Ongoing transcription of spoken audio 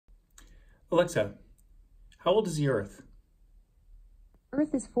Alexa, how old is the Earth?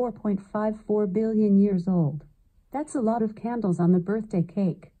 Earth is 4.54 billion years old. That's a lot of candles on the birthday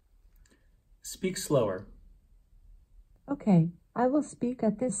cake. Speak slower. Okay, I will speak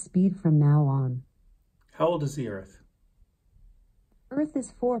at this speed from now on. How old is the Earth? Earth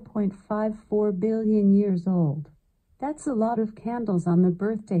is 4.54 billion years old. That's a lot of candles on the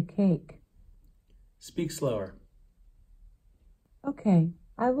birthday cake. Speak slower. Okay,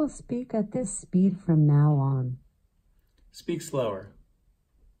 I will speak at this speed from now on. Speak slower.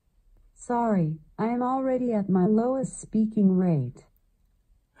 Sorry, I am already at my lowest speaking rate.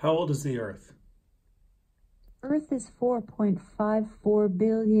 How old is the Earth? Earth is 4.54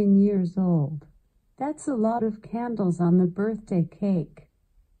 billion years old. That's a lot of candles on the birthday cake.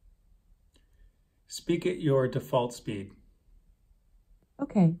 Speak at your default speed.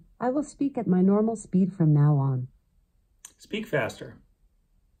 Okay, I will speak at my normal speed from now on. Speak faster.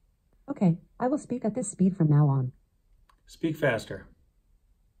 Okay, I will speak at this speed from now on. Speak faster.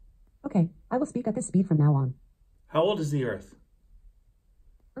 Okay, I will speak at this speed from now on. How old is the Earth?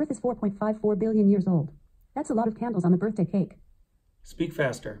 Earth is 4.54 billion years old. That's a lot of candles on the birthday cake. Speak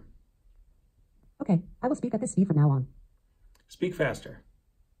faster. Okay, I will speak at this speed from now on. Speak faster.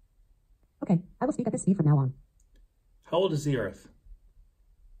 Okay, I will speak at this speed from now on. How old is the Earth?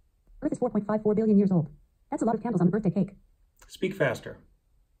 Earth is 4.54 billion years old. That's a lot of candles on the birthday cake. Speak faster.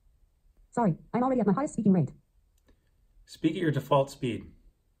 Sorry, I'm already at my highest speaking rate. Speak at your default speed.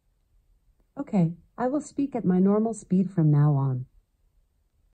 Okay, I will speak at my normal speed from now on.